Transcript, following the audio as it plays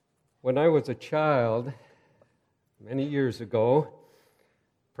When I was a child, many years ago,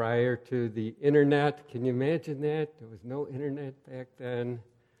 prior to the internet, can you imagine that? There was no internet back then,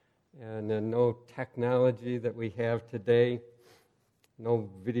 and no technology that we have today, no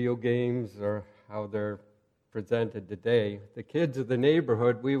video games or how they're presented today. The kids of the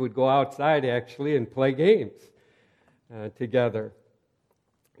neighborhood, we would go outside actually and play games together.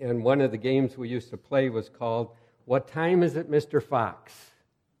 And one of the games we used to play was called, "What Time Is It, Mr. Fox?"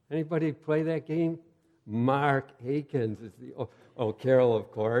 Anybody play that game? Mark Akins is Carol, of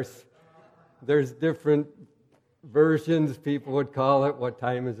course. There's different versions. People would call it, "What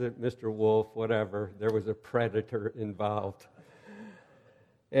Time Is It, Mr. Wolf?" Whatever. There was a predator involved.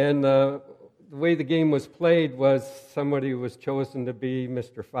 And the way the game was played was somebody was chosen to be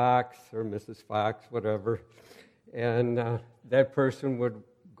Mr. Fox or Mrs. Fox, whatever. And that person would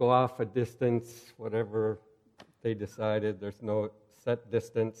go off a distance, whatever they decided. There's no set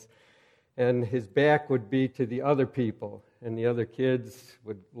distance, and his back would be to the other people, and the other kids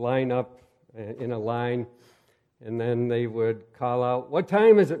would line up in a line, and then they would call out, "What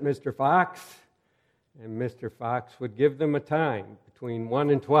time is it, Mr. Fox?" And Mr. Fox would give them a time between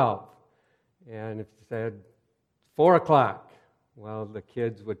 1 and 12, and if it said 4 o'clock, well, the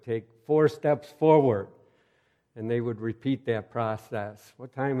kids would take 4 steps forward, and they would repeat that process.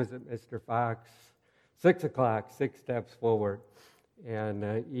 "What time is it, Mr. Fox?" 6 o'clock, 6 steps forward.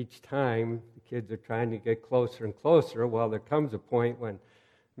 And each time, the kids are trying to get closer and closer. Well, there comes a point when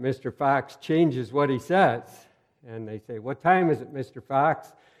Mr. Fox changes what he says. And they say, "What time is it, Mr.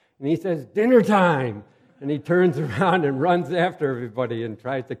 Fox?" And he says, "Dinner time." And he turns around and runs after everybody and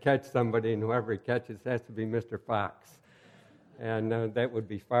tries to catch somebody. And whoever he catches has to be Mr. Fox. And that would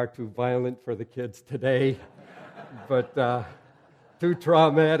be far too violent for the kids today. But too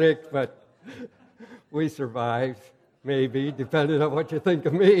traumatic. But we survived. Maybe, depending on what you think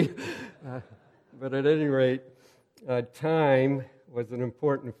of me. But at any rate, time was an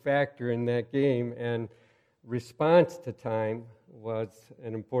important factor in that game, and response to time was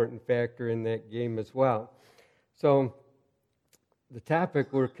an important factor in that game as well. So the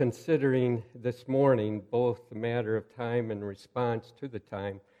topic we're considering this morning, both the matter of time and response to the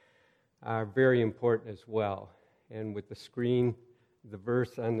time, are very important as well. And with the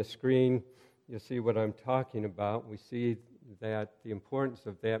verse on the screen, you'll see what I'm talking about. We see that the importance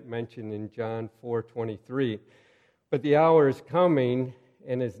of that mentioned in John 4:23. But the hour is coming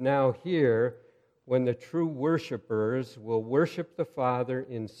and is now here when the true worshipers will worship the Father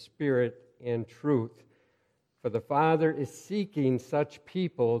in spirit and truth. For the Father is seeking such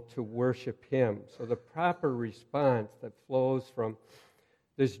people to worship Him. So the proper response that flows from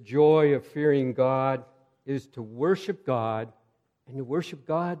this joy of fearing God is to worship God, and to worship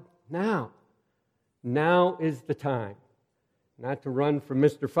God now. Now is the time. Not to run from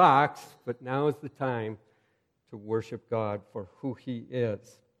Mr. Fox, but now is the time to worship God for who He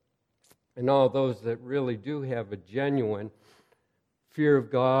is. And all those that really do have a genuine fear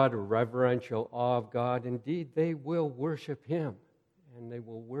of God or reverential awe of God, indeed, they will worship Him. And they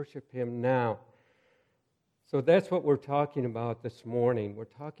will worship Him now. So that's what we're talking about this morning. We're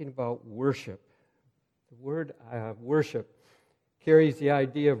talking about worship. The word worship carries the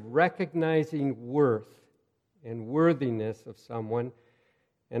idea of recognizing worth and worthiness of someone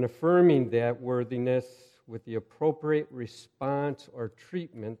and affirming that worthiness with the appropriate response or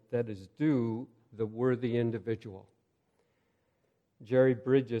treatment that is due the worthy individual. Jerry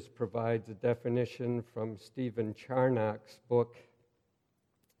Bridges provides a definition from Stephen Charnock's book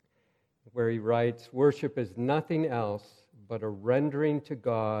where he writes, "Worship is nothing else but a rendering to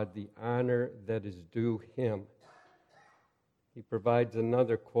God the honor that is due Him." He provides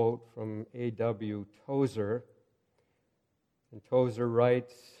another quote from A.W. Tozer. And Tozer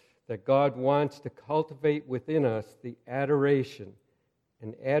writes that God wants to cultivate within us the adoration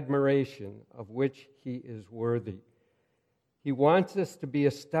and admiration of which He is worthy. He wants us to be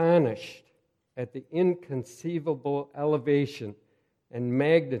astonished at the inconceivable elevation and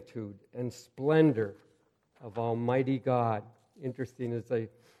magnitude and splendor of Almighty God. Interesting as I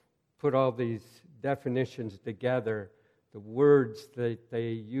put all these definitions together, the words that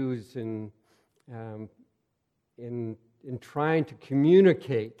they use in trying to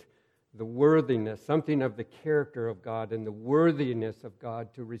communicate the worthiness, something of the character of God and the worthiness of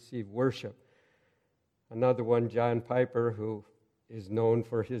God to receive worship. Another one, John Piper, who is known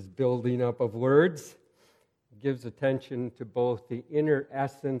for his building up of words, gives attention to both the inner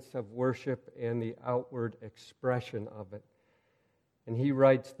essence of worship and the outward expression of it. And he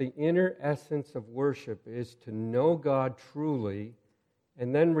writes, "The inner essence of worship is to know God truly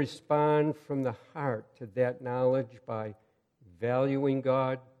and then respond from the heart to that knowledge by valuing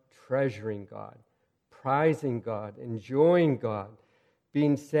God, treasuring God, prizing God, enjoying God,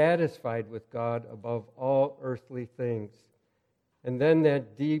 being satisfied with God above all earthly things. And then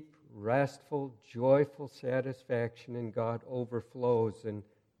that deep, restful, joyful satisfaction in God overflows in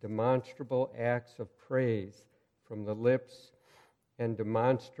demonstrable acts of praise from the lips and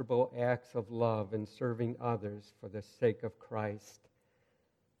demonstrable acts of love in serving others for the sake of Christ.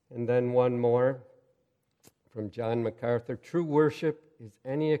 And then one more from John MacArthur. True worship is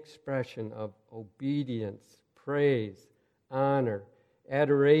any expression of obedience, praise, honor,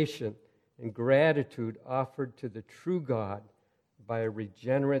 adoration, and gratitude offered to the true God by a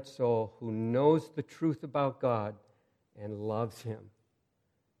regenerate soul who knows the truth about God and loves Him.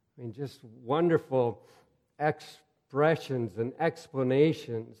 I mean, just wonderful expressions and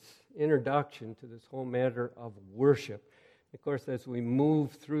explanations, introduction to this whole matter of worship. Of course, as we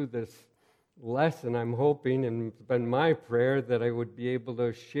move through this lesson, I'm hoping, and it's been my prayer, that I would be able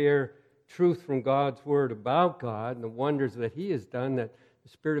to share truth from God's Word about God and the wonders that He has done, that the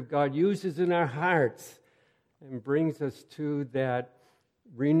Spirit of God uses in our hearts and brings us to that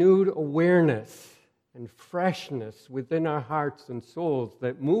renewed awareness and freshness within our hearts and souls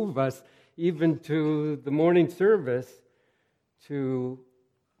that move us even to the morning service to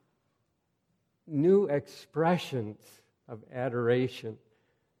new expressions of adoration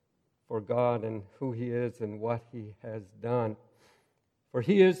for God and who He is and what He has done. For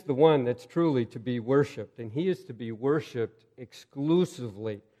He is the one that's truly to be worshipped, and He is to be worshipped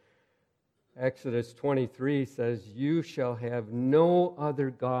exclusively. Exodus 23 says, "You shall have no other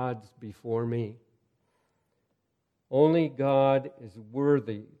gods before me." Only God is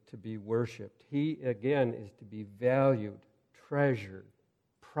worthy to be worshipped. He, again, is to be valued, treasured,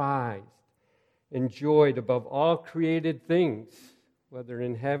 prized, enjoyed above all created things, whether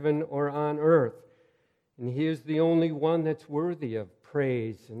in heaven or on earth. And He is the only one that's worthy of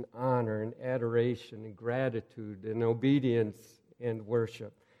praise and honor and adoration and gratitude and obedience and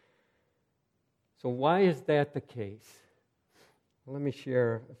worship. So why is that the case? Well, let me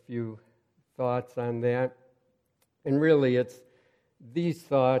share a few thoughts on that. And really, it's these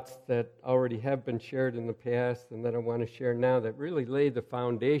thoughts that already have been shared in the past and that I want to share now that really lay the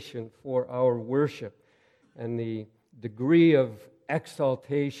foundation for our worship and the degree of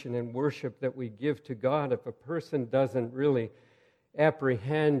exaltation and worship that we give to God. If a person doesn't really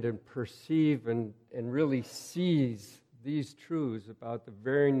apprehend and perceive and really sees these truths about the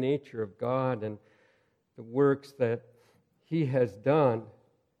very nature of God and the works that He has done,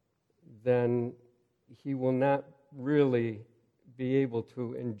 then he will not really be able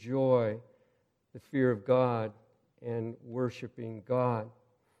to enjoy the fear of God and worshiping God.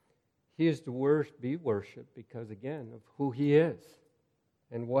 He is to be worshipped because, again, of who He is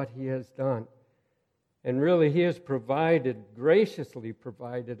and what He has done. And really, He has graciously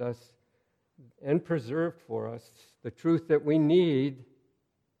provided us and preserved for us the truth that we need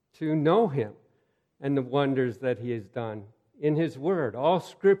to know Him and the wonders that He has done in His Word. All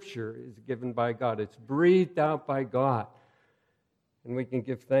Scripture is given by God. It's breathed out by God. And we can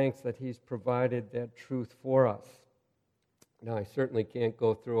give thanks that He's provided that truth for us. Now, I certainly can't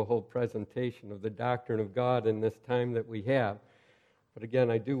go through a whole presentation of the doctrine of God in this time that we have. But again,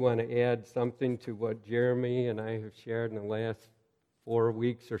 I do want to add something to what Jeremy and I have shared in the last 4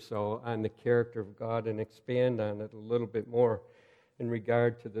 weeks or so on the character of God and expand on it a little bit more in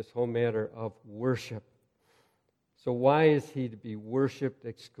regard to this whole matter of worship. So why is He to be worshipped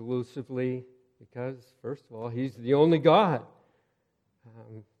exclusively? Because, first of all, He's the only God.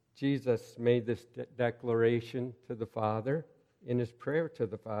 Jesus made this declaration to the Father in His prayer to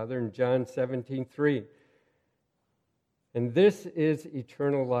the Father in John 17:3. "And this is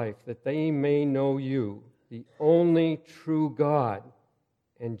eternal life, that they may know You, the only true God,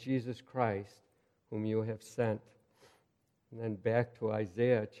 and Jesus Christ, whom You have sent." And then back to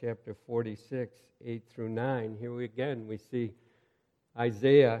Isaiah chapter 46, 8 through 9. Here we see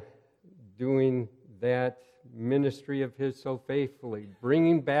Isaiah doing that ministry of his so faithfully,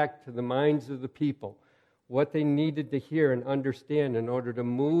 bringing back to the minds of the people what they needed to hear and understand in order to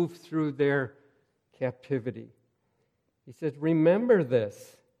move through their captivity. He says, "Remember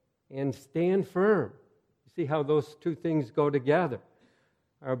this and stand firm." You see how those two things go together.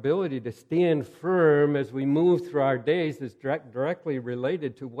 Our ability to stand firm as we move through our days is directly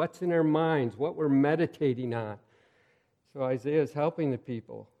related to what's in our minds, what we're meditating on. So Isaiah is helping the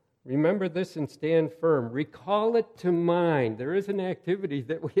people. Remember this and stand firm. Recall it to mind. There is an activity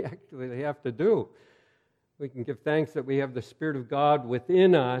that we actually have to do. We can give thanks that we have the Spirit of God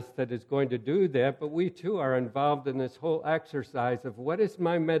within us that is going to do that, but we too are involved in this whole exercise of what is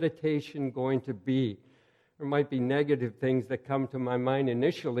my meditation going to be? There might be negative things that come to my mind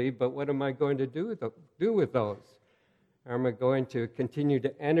initially, but what am I going to do with those? Am I going to continue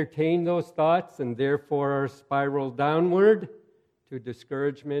to entertain those thoughts and therefore spiral downward to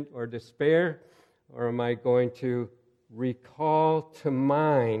discouragement or despair? Or am I going to recall to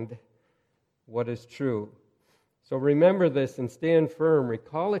mind what is true? So remember this and stand firm.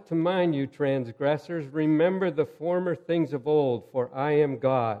 Recall it to mind, you transgressors. Remember the former things of old, for I am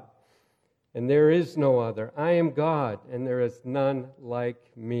God, and there is no other. I am God, and there is none like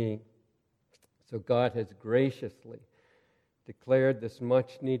me. So God has graciously declared this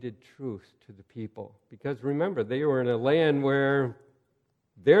much-needed truth to the people. Because remember, they were in a land where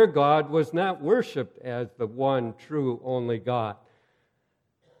their God was not worshipped as the one true only God.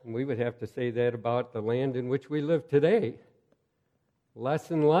 And we would have to say that about the land in which we live today.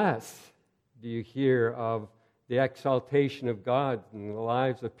 Less and less do you hear of the exaltation of God in the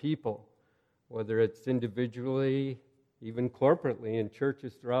lives of people, whether it's individually, even corporately in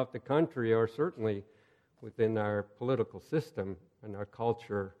churches throughout the country, or certainly within our political system and our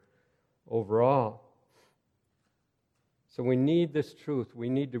culture overall. So we need this truth. We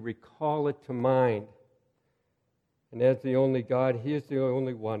need to recall it to mind. And as the only God, He is the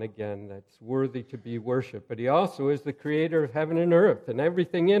only one, again, that's worthy to be worshipped. But He also is the creator of heaven and earth and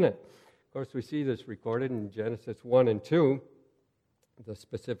everything in it. Of course, we see this recorded in Genesis 1 and 2, the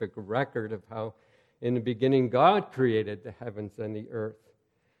specific record of how in the beginning God created the heavens and the earth.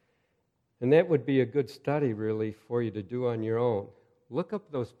 And that would be a good study, really, for you to do on your own. Look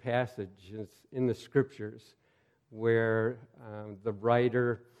up those passages in the Scriptures where the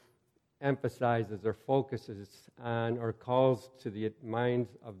writer emphasizes or focuses on or calls to the minds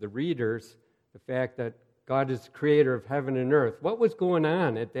of the readers the fact that God is the creator of heaven and earth. What was going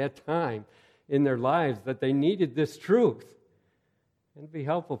on at that time in their lives that they needed this truth? And it'd be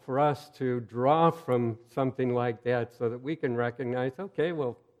helpful for us to draw from something like that so that we can recognize, okay,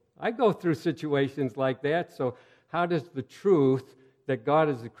 well, I go through situations like that, so how does the truth that God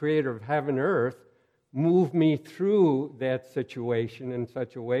is the creator of heaven and earth move me through that situation in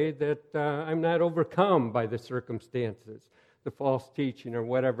such a way that I'm not overcome by the circumstances, the false teaching, or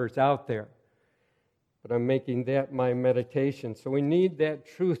whatever's out there? But I'm making that my meditation. So we need that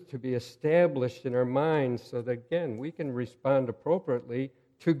truth to be established in our minds so that, again, we can respond appropriately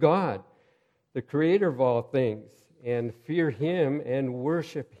to God, the creator of all things, and fear Him and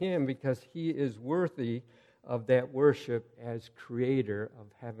worship Him because He is worthy of that worship as creator of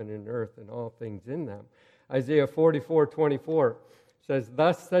heaven and earth and all things in them. Isaiah 44:24 says,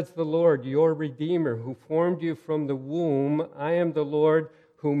 "Thus says the Lord, your Redeemer, who formed you from the womb. I am the Lord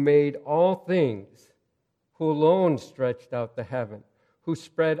who made all things, who alone stretched out the heaven, who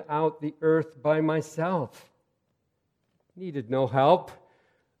spread out the earth by myself." Needed no help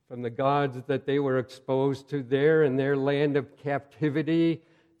from the gods that they were exposed to there in their land of captivity,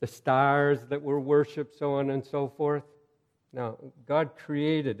 the stars that were worshipped, so on and so forth. Now, God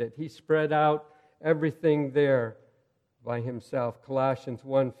created it. He spread out everything there by Himself. Colossians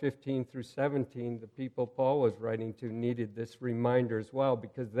 1:15 through 17, the people Paul was writing to needed this reminder as well,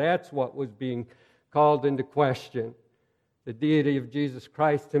 because that's what was being called into question, the deity of Jesus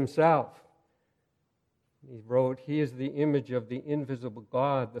Christ Himself. He wrote, "He is the image of the invisible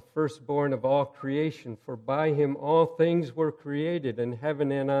God, the firstborn of all creation, for by Him all things were created in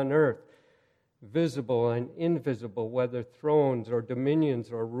heaven and on earth, visible and invisible, whether thrones or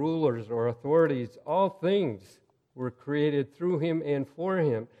dominions or rulers or authorities. All things were created through Him and for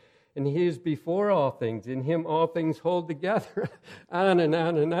Him. And He is before all things. In Him all things hold together." On and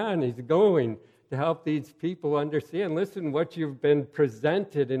on and on. He's going to help these people understand. Listen, what you've been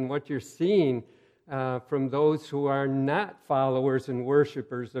presented and what you're seeing from those who are not followers and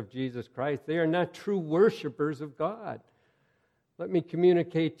worshipers of Jesus Christ. They are not true worshipers of God. Let me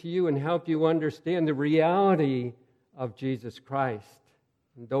communicate to you and help you understand the reality of Jesus Christ.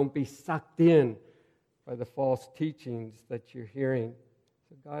 And don't be sucked in by the false teachings that you're hearing.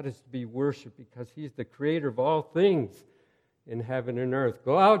 So God is to be worshiped because He's the creator of all things in heaven and earth.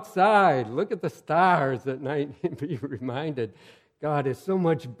 Go outside, look at the stars at night and be reminded God is so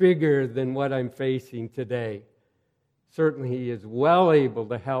much bigger than what I'm facing today. Certainly He is well able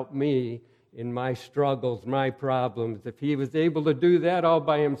to help me in my struggles, my problems. If He was able to do that all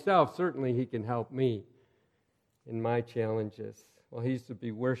by Himself, certainly He can help me in my challenges. Well, He's to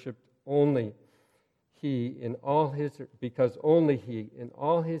be worshipped only He in all His, because only He in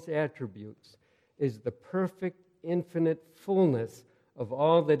all His attributes is the perfect, infinite fullness of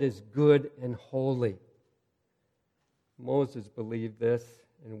all that is good and holy. Moses believed this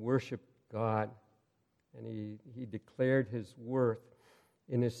and worshiped God, and he declared His worth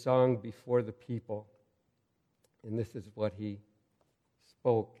in his song before the people. And this is what he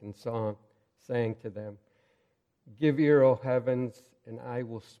spoke and sang to them. Give ear, O heavens, and I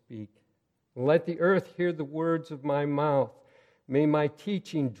will speak. Let the earth hear the words of my mouth. May my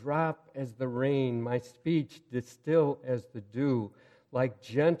teaching drop as the rain, my speech distill as the dew, like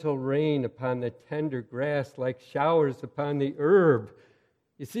gentle rain upon the tender grass, like showers upon the herb.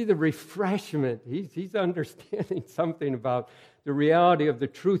 You see the refreshment. He's understanding something about the reality of the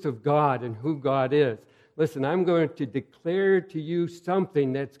truth of God and who God is. Listen, I'm going to declare to you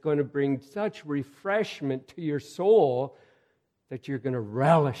something that's going to bring such refreshment to your soul that you're going to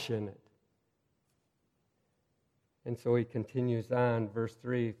relish in it. And so he continues on, verse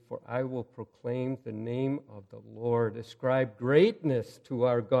 3, for I will proclaim the name of the Lord, ascribe greatness to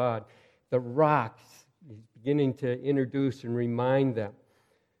our God. The rocks, he's beginning to introduce and remind them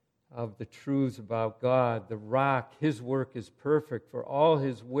of the truths about God. The rock, his work is perfect, for all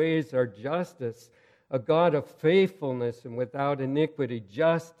his ways are justice. A God of faithfulness and without iniquity,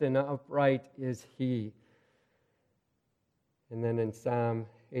 just and upright is he. And then in Psalm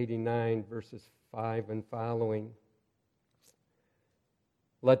 89, verses 5 and following,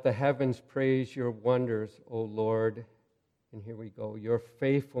 let the heavens praise your wonders, O Lord. And here we go, your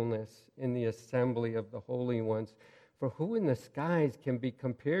faithfulness in the assembly of the holy ones. For who in the skies can be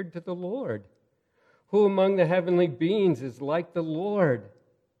compared to the Lord? Who among the heavenly beings is like the Lord?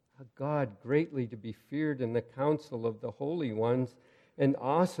 A God greatly to be feared in the council of the holy ones, and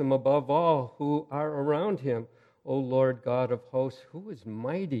awesome above all who are around him. O Lord God of hosts, who is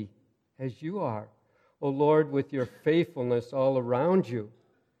mighty as you are? O Lord, with your faithfulness all around you.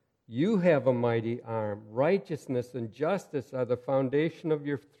 You have a mighty arm. Righteousness and justice are the foundation of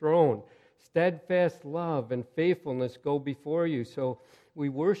your throne. Steadfast love and faithfulness go before you. So we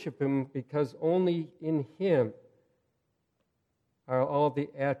worship him because only in him are all the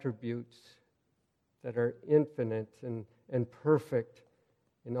attributes that are infinite and perfect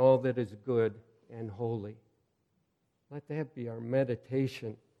in all that is good and holy. Let that be our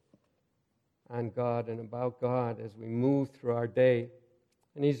meditation on God and about God as we move through our day.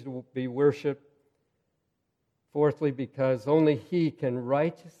 And he's to be worshipped, fourthly, because only he can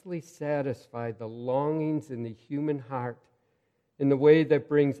righteously satisfy the longings in the human heart in the way that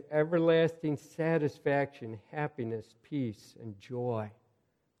brings everlasting satisfaction, happiness, peace, and joy.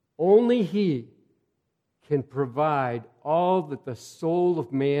 Only he can provide all that the soul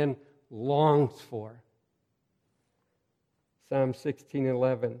of man longs for. Psalm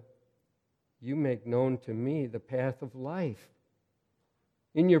 16:11, you make known to me the path of life.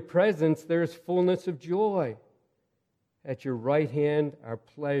 In your presence there is fullness of joy. At your right hand are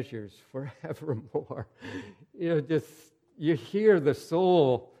pleasures forevermore. You hear the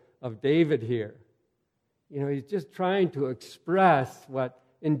soul of David here. He's just trying to express what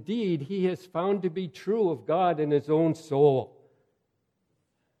indeed he has found to be true of God in his own soul.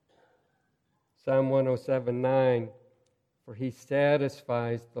 Psalm 107:9, for he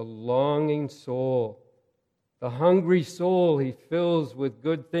satisfies the longing soul. The hungry soul he fills with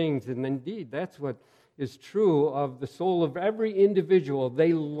good things. And indeed, that's what is true of the soul of every individual.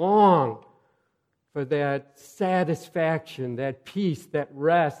 They long for that satisfaction, that peace, that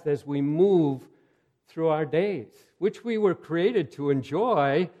rest as we move through our days, which we were created to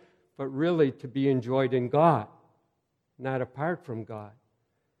enjoy, but really to be enjoyed in God, not apart from God.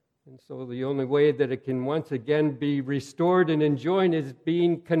 And so the only way that it can once again be restored and enjoyed is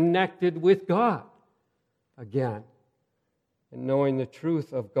being connected with God again and knowing the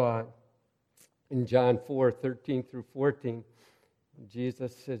truth of God. In John 4:13 through 14,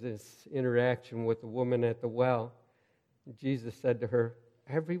 Jesus said his interaction with the woman at the well. Jesus said to her,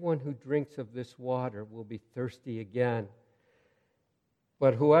 everyone who drinks of this water will be thirsty again.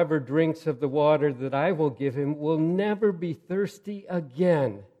 But whoever drinks of the water that I will give him will never be thirsty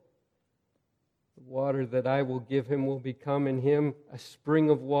again. The water that I will give him will become in him a spring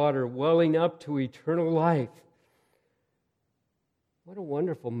of water welling up to eternal life. What a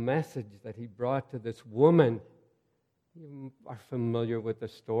wonderful message that he brought to this woman. You are familiar with the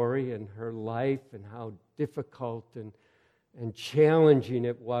story and her life and how difficult and challenging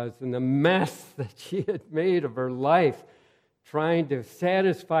it was, and the mess that she had made of her life, trying to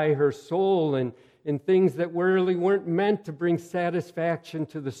satisfy her soul in things that really weren't meant to bring satisfaction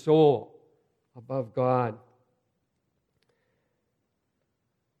to the soul above God.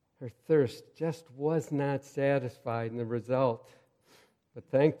 Her thirst just was not satisfied in the result. But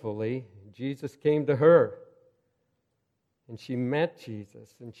thankfully, Jesus came to her. And she met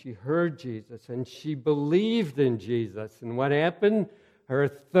Jesus, and she heard Jesus, and she believed in Jesus. And what happened? Her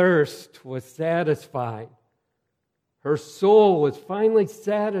thirst was satisfied. Her soul was finally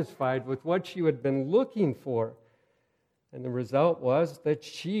satisfied with what she had been looking for. And the result was that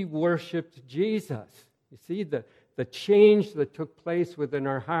she worshiped Jesus. You see the change that took place within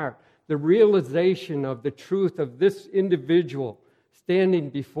her heart, the realization of the truth of this individual standing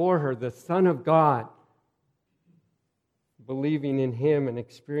before her, the Son of God, believing in him and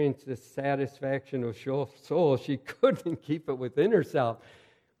experienced this satisfaction of soul. She couldn't keep it within herself.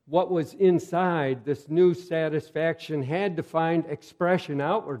 What was inside, this new satisfaction, had to find expression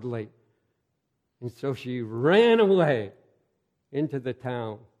outwardly. And so she ran away into the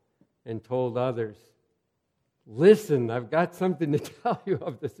town and told others, "Listen, I've got something to tell you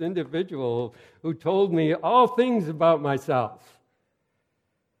of this individual who told me all things about myself."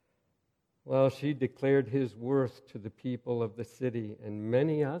 Well, she declared his worth to the people of the city, and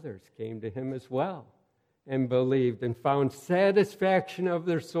many others came to him as well and believed and found satisfaction of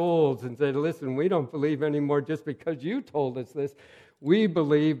their souls and said, "Listen, we don't believe anymore just because you told us this. We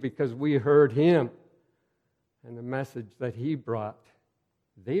believe because we heard him and the message that he brought."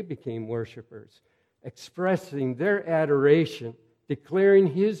 They became worshipers, expressing their adoration, declaring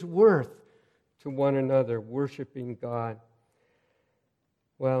his worth to one another, worshiping God.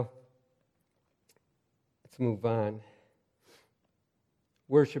 Well, let's move on.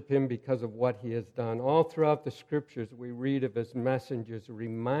 Worship him because of what he has done. All throughout the scriptures, we read of his messengers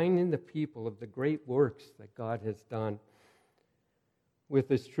reminding the people of the great works that God has done. With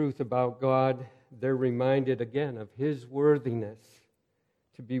this truth about God, they're reminded again of his worthiness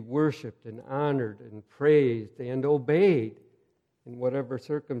to be worshiped and honored and praised and obeyed in whatever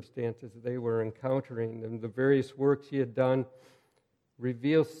circumstances they were encountering. And the various works he had done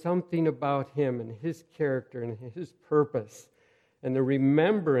reveal something about him and his character and his purpose. And the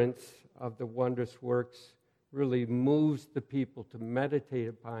remembrance of the wondrous works really moves the people to meditate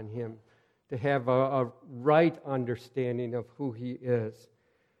upon him, to have a right understanding of who he is,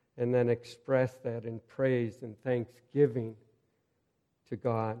 and then express that in praise and thanksgiving to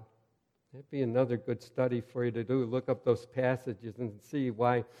God. That'd be another good study for you to do. Look up those passages and see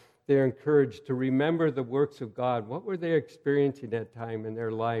why they're encouraged to remember the works of God. What were they experiencing at that time in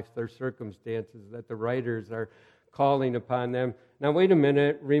their life, their circumstances, that the writers are calling upon them? Now, wait a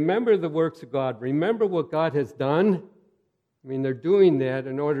minute. Remember the works of God. Remember what God has done. I mean, they're doing that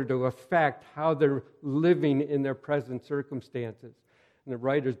in order to affect how they're living in their present circumstances. And the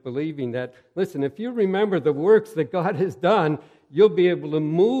writer's believing that, listen, if you remember the works that God has done, you'll be able to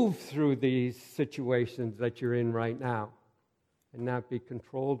move through these situations that you're in right now and not be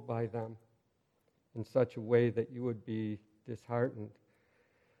controlled by them in such a way that you would be disheartened.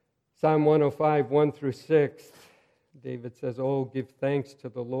 Psalm 105, 1 through 6, David says, "Oh, give thanks to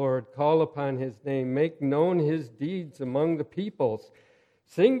the Lord. Call upon his name. Make known his deeds among the peoples.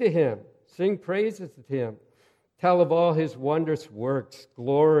 Sing to him. Sing praises to him. Tell of all his wondrous works.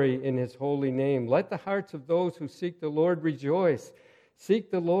 Glory in his holy name. Let the hearts of those who seek the Lord rejoice.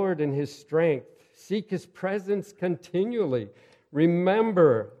 Seek the Lord in his strength. Seek his presence continually.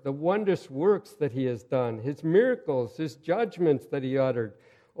 Remember the wondrous works that he has done, his miracles, his judgments that he uttered.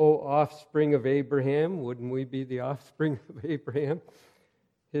 O offspring of Abraham," wouldn't we be the offspring of Abraham?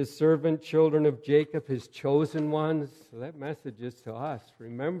 "His servant, children of Jacob, his chosen ones." So that message is to us.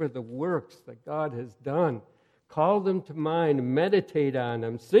 Remember the works that God has done. Call them to mind, meditate on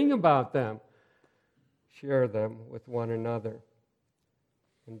them, sing about them, share them with one another.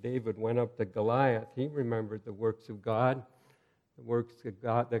 When David went up to Goliath, he remembered the works of God, the works of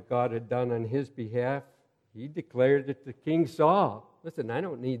God that God had done on his behalf. He declared it to King Saul. "Listen, I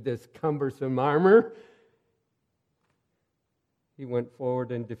don't need this cumbersome armor." He went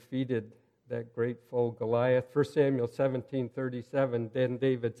forward and defeated that great foe, Goliath. 1 Samuel 17:37, then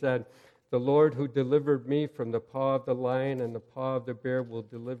David said, "The Lord who delivered me from the paw of the lion and the paw of the bear will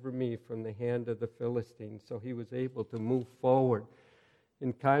deliver me from the hand of the Philistines." So he was able to move forward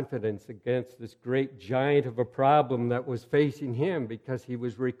in confidence against this great giant of a problem that was facing him, because he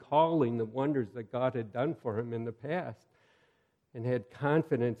was recalling the wonders that God had done for him in the past and had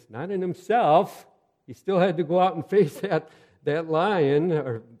confidence not in himself. He still had to go out and face that lion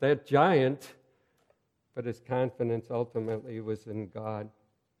or that giant, but his confidence ultimately was in God.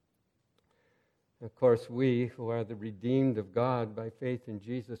 Of course, we who are the redeemed of God by faith in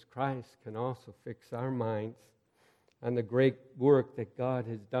Jesus Christ can also fix our minds on the great work that God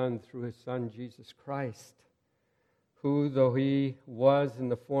has done through his Son, Jesus Christ, who, though he was in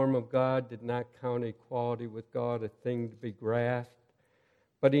the form of God, did not count equality with God a thing to be grasped,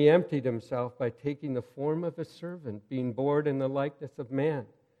 but he emptied himself by taking the form of a servant, being born in the likeness of man.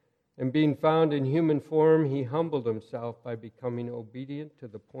 And being found in human form, he humbled himself by becoming obedient to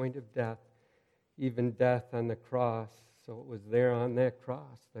the point of death, even death on the cross. So it was there on that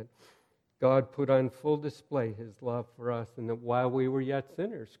cross that God put on full display His love for us, and that while we were yet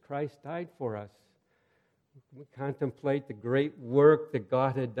sinners, Christ died for us. We contemplate the great work that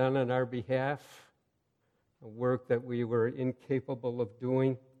God had done on our behalf, a work that we were incapable of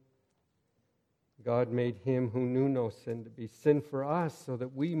doing. God made Him who knew no sin to be sin for us so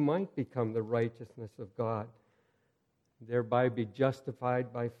that we might become the righteousness of God, thereby be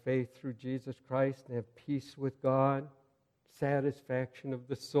justified by faith through Jesus Christ and have peace with God, satisfaction of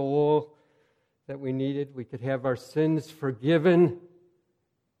the soul that we needed. We could have our sins forgiven.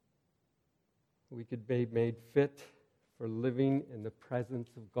 We could be made fit for living in the presence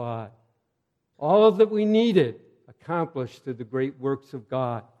of God. All that we needed accomplished through the great works of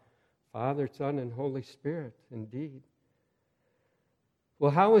God, Father, Son, and Holy Spirit, indeed.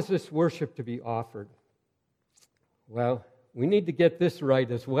 Well, how is this worship to be offered? Well, we need to get this right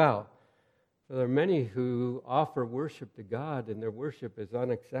as well. For there are many who offer worship to God, and their worship is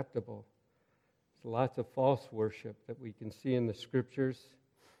unacceptable. There's lots of false worship that we can see in the Scriptures.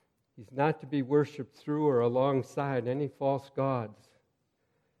 He's not to be worshipped through or alongside any false gods.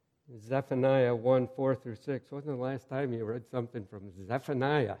 Zephaniah 1, 4 through 6. Wasn't the last time you read something from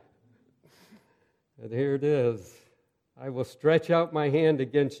Zephaniah? And here it is. I will stretch out my hand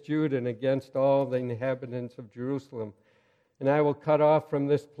against Judah and against all the inhabitants of Jerusalem, and I will cut off from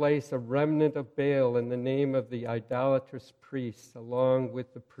this place a remnant of Baal in the name of the idolatrous priests, along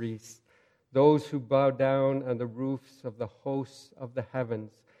with the priests, those who bow down on the roofs of the hosts of the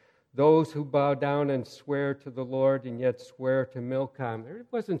heavens, those who bow down and swear to the Lord and yet swear to Milcom. It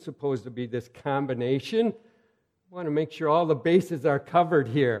wasn't supposed to be this combination. I want to make sure all the bases are covered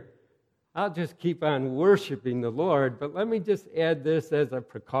here. I'll just keep on worshiping the Lord, but let me just add this as a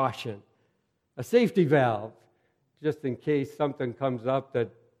precaution, a safety valve, just in case something comes up that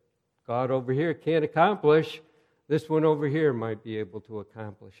God over here can't accomplish. This one over here might be able to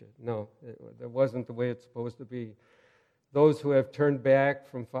accomplish it. No, that wasn't the way it's supposed to be. Those who have turned back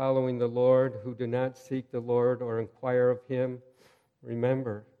from following the Lord, who do not seek the Lord or inquire of Him,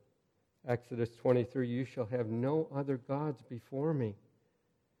 remember, Exodus 23, you shall have no other gods before me.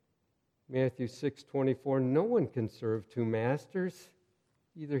 Matthew 6:24, no one can serve two masters.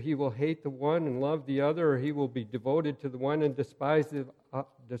 Either he will hate the one and love the other, or he will be devoted to the one and despise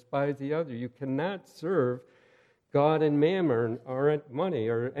the other. You cannot serve God and mammon or money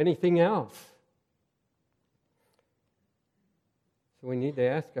or anything else. So we need to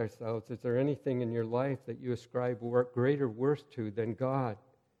ask ourselves, is there anything in your life that you ascribe greater worth to than God?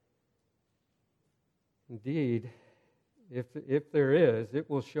 Indeed, if there is, it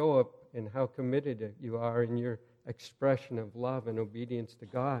will show up in how committed you are in your expression of love and obedience to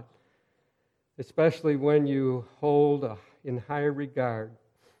God, especially when you hold in higher regard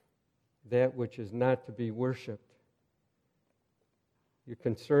that which is not to be worshipped. You're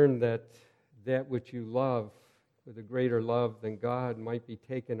concerned that that which you love with a greater love than God might be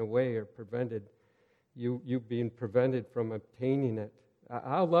taken away or prevented, you being prevented from obtaining it.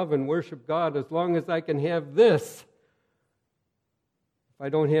 I'll love and worship God as long as I can have this. If I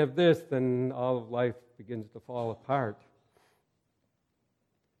don't have this, then all of life begins to fall apart.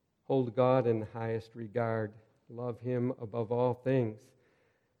 Hold God in the highest regard. Love Him above all things.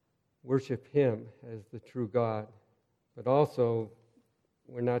 Worship Him as the true God. But also,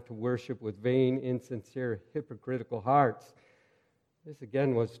 we're not to worship with vain, insincere, hypocritical hearts. This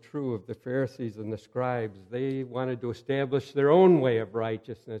again was true of the Pharisees and the scribes. They wanted to establish their own way of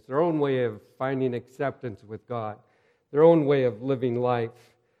righteousness, their own way of finding acceptance with God, their own way of living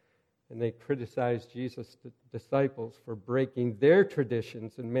life. And they criticized Jesus' disciples for breaking their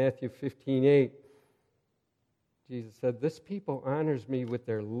traditions. In Matthew 15:8, Jesus said, "This people honors me with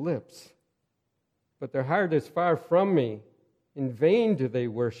their lips, but their heart is far from me. In vain do they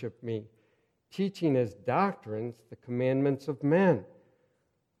worship me, teaching as doctrines the commandments of men."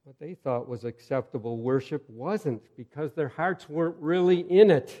 What they thought was acceptable worship wasn't, because their hearts weren't really in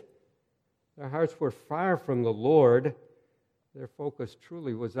it. Their hearts were far from the Lord. Their focus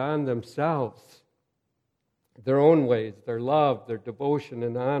truly was on themselves. Their own ways, their love, their devotion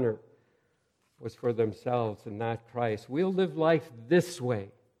and honor was for themselves and not Christ. We'll live life this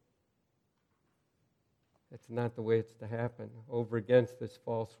way. That's not the way it's to happen. Over against this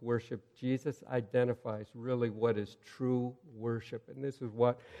false worship, Jesus identifies really what is true worship. And this is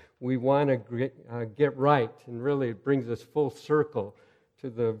what we want to get right. And really it brings us full circle to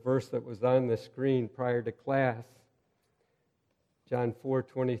the verse that was on the screen prior to class. John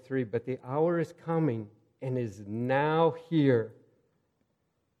 4:23, but the hour is coming and is now here.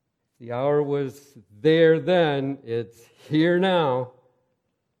 The hour was there then, it's here now,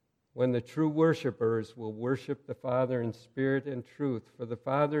 when the true worshipers will worship the Father in spirit and truth, for the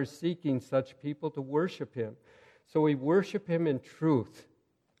Father is seeking such people to worship Him. So we worship Him in truth.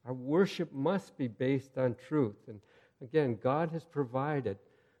 Our worship must be based on truth. And again, God has provided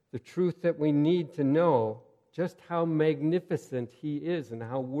the truth that we need to know just how magnificent He is and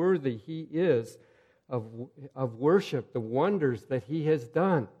how worthy He is of worship, the wonders that He has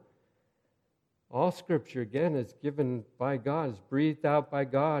done. All Scripture, again, is given by God, is breathed out by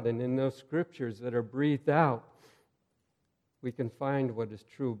God, and in those Scriptures that are breathed out, we can find what is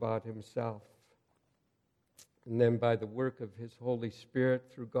true about Himself. And then by the work of His Holy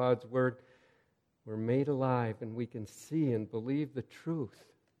Spirit through God's Word, we're made alive and we can see and believe the truth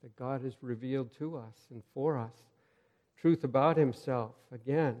that God has revealed to us and for us. Truth about Himself,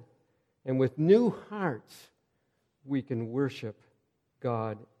 again. And with new hearts, we can worship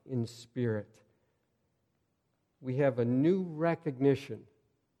God in spirit. We have a new recognition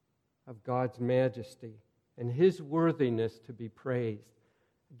of God's majesty and His worthiness to be praised.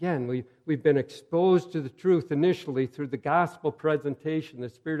 Again, we've been exposed to the truth initially through the gospel presentation. The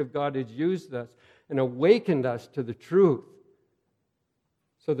Spirit of God has used us and awakened us to the truth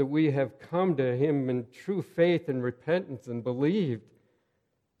so that we have come to Him in true faith and repentance and believed.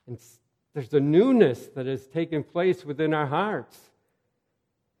 And there's a newness that has taken place within our hearts.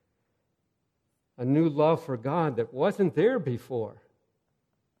 A new love for God that wasn't there before.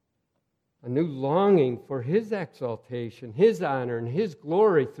 A new longing for His exaltation, His honor, and His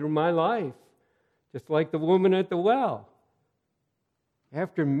glory through my life. Just like the woman at the well.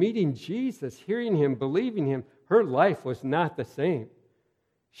 After meeting Jesus, hearing Him, believing Him, her life was not the same.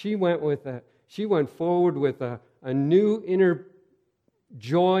 She went forward with a new inner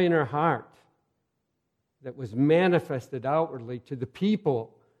joy in her heart that was manifested outwardly to the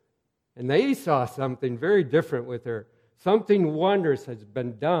people. And they saw something very different with her. Something wondrous has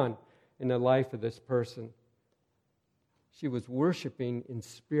been done in the life of this person. She was worshiping in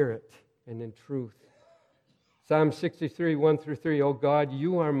spirit and in truth. Psalm 63, 1-3, O God,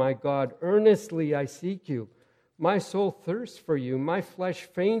 You are my God. Earnestly I seek You. My soul thirsts for You. My flesh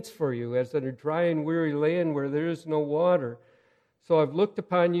faints for You, as in a dry and weary land where there is no water. So I've looked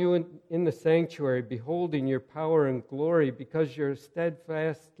upon You in the sanctuary, beholding Your power and glory, because Your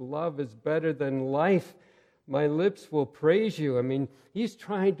steadfast love is better than life. My lips will praise You. I mean, he's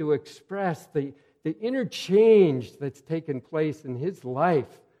trying to express the inner change that's taken place in his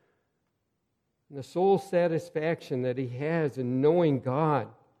life and the soul satisfaction that he has in knowing God.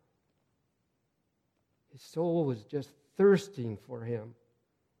 His soul was just thirsting for Him.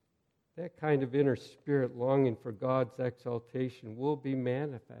 That kind of inner spirit longing for God's exaltation will be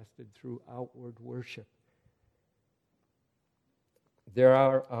manifested through outward worship. There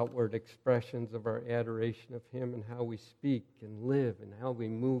are outward expressions of our adoration of Him and how we speak and live and how we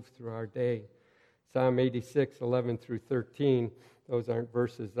move through our day. Psalm 86, 11-13. Those aren't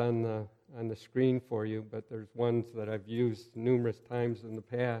verses on the screen for you, but there's ones that I've used numerous times in the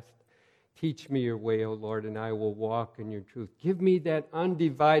past. Teach me Your way, O Lord, and I will walk in Your truth. Give me that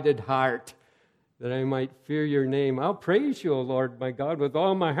undivided heart that I might fear Your name. I'll praise You, O Lord, my God, with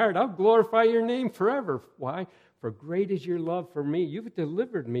all my heart. I'll glorify Your name forever. Why? For great is Your love for me. You've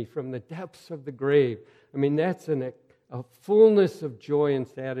delivered me from the depths of the grave. I mean, that's a fullness of joy and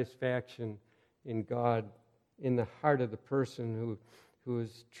satisfaction in God, in the heart of the person who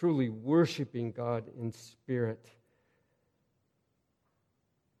is truly worshiping God in spirit.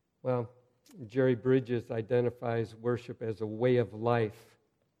 Well, Jerry Bridges identifies worship as a way of life.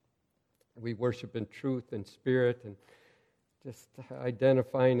 We worship in truth and spirit, and just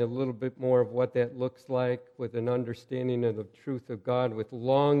identifying a little bit more of what that looks like with an understanding of the truth of God, with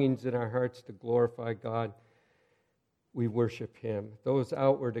longings in our hearts to glorify God, we worship Him. Those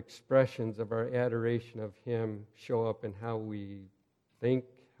outward expressions of our adoration of Him show up in how we think,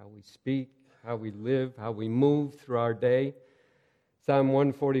 how we speak, how we live, how we move through our day. Psalm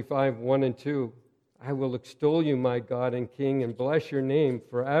 145, 1 and 2. I will extol You, my God and King, and bless Your name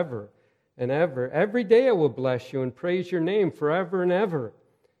forever and ever. Every day I will bless You and praise Your name forever and ever.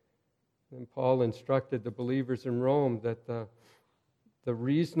 And Paul instructed the believers in Rome that the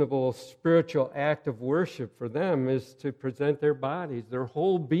reasonable spiritual act of worship for them is to present their bodies, their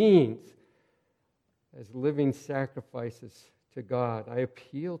whole beings, as living sacrifices to God. I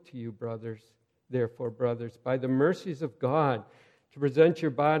appeal to you, brothers, therefore, brothers, by the mercies of God, to present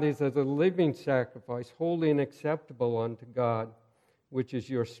your bodies as a living sacrifice, holy and acceptable unto God, which is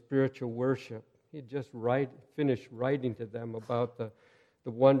your spiritual worship. He had just finished writing to them about the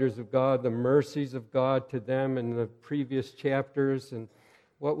wonders of God, the mercies of God to them in the previous chapters, and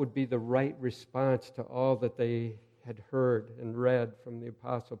what would be the right response to all that they had heard and read from the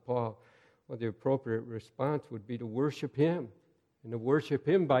Apostle Paul, well, the appropriate response would be to worship him, and to worship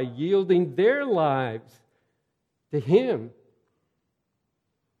him by yielding their lives to him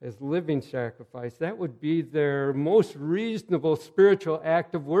as living sacrifice. That would be their most reasonable spiritual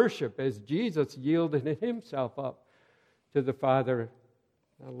act of worship, as Jesus yielded himself up to the Father.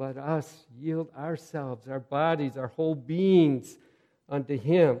 Now let us yield ourselves, our bodies, our whole beings unto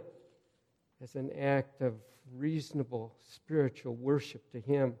him as an act of reasonable spiritual worship to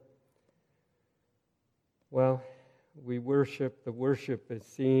him. Well, we worship. The worship is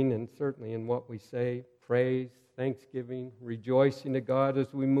seen, and certainly in what we say: praise, thanksgiving, rejoicing to God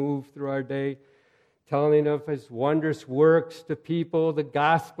as we move through our day, telling of his wondrous works to people, the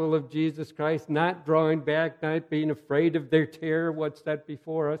gospel of Jesus Christ, not drawing back, not being afraid of their terror, what's that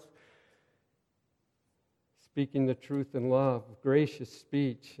before us, speaking the truth in love, gracious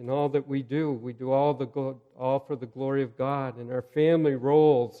speech. In all that we do all for the glory of God, in our family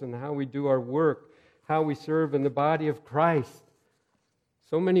roles and how we do our work, how we serve in the body of Christ.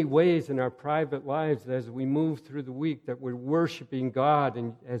 So many ways in our private lives as we move through the week that we're worshiping God,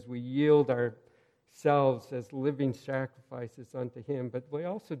 and as we yield ourselves as living sacrifices unto him. But we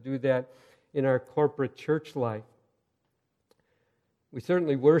also do that in our corporate church life. We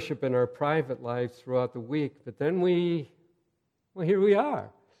certainly worship in our private lives throughout the week, but then here we are.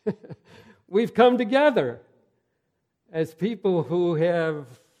 We've come together as people who have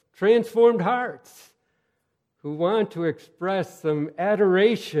transformed hearts, who want to express some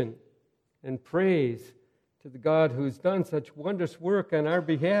adoration and praise to the God who's done such wondrous work on our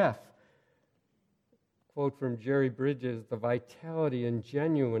behalf. Quote from Jerry Bridges: "The vitality and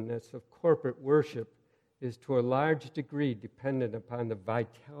genuineness of corporate worship is to a large degree dependent upon the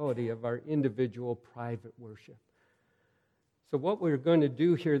vitality of our individual private worship." So what we're going to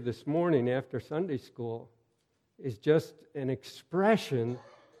do here this morning after Sunday school is just an expression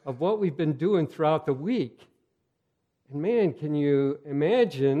of what we've been doing throughout the week. And man, can you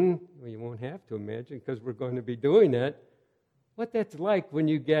imagine, well, you won't have to imagine because we're going to be doing it, what that's like when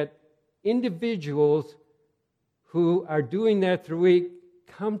you get individuals who are doing that through the week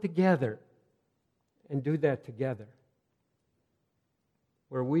come together and do that together.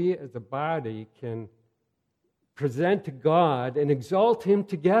 Where we as a body can present to God and exalt him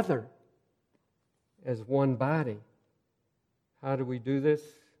together as one body. How do we do this?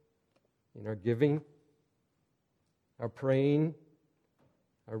 In our giving, our praying,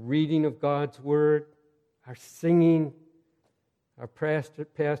 our reading of God's Word, our singing, our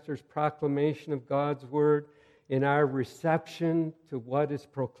pastor's proclamation of God's Word, in our reception to what is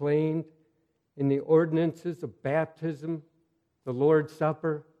proclaimed, in the ordinances of baptism, the Lord's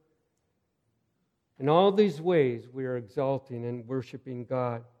Supper. In all these ways, we are exalting and worshiping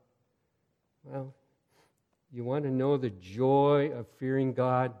God. Well, you want to know the joy of fearing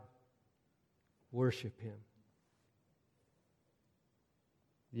God? Worship him.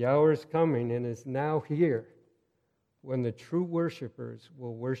 The hour is coming and is now here when the true worshipers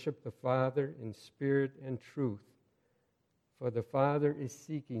will worship the Father in spirit and truth, for the Father is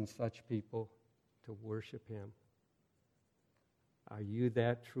seeking such people to worship him. Are you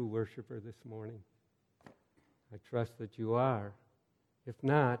that true worshiper this morning? I trust that you are. If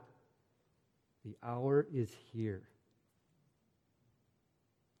not, the hour is here.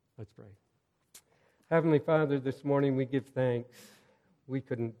 Let's pray. Heavenly Father, this morning we give thanks. We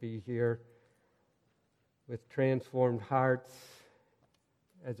couldn't be here with transformed hearts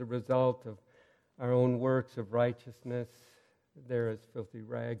as a result of our own works of righteousness. They're as filthy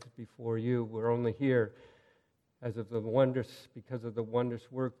rags before you. We're only here because of the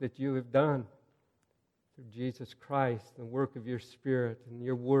wondrous work that you have done through Jesus Christ, the work of your Spirit and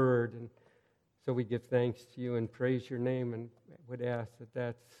your Word. And so we give thanks to you and praise your name, and would ask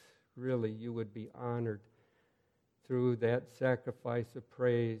that really you would be honored through that sacrifice of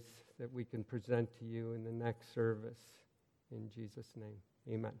praise that we can present to you in the next service. In Jesus' name,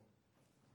 amen.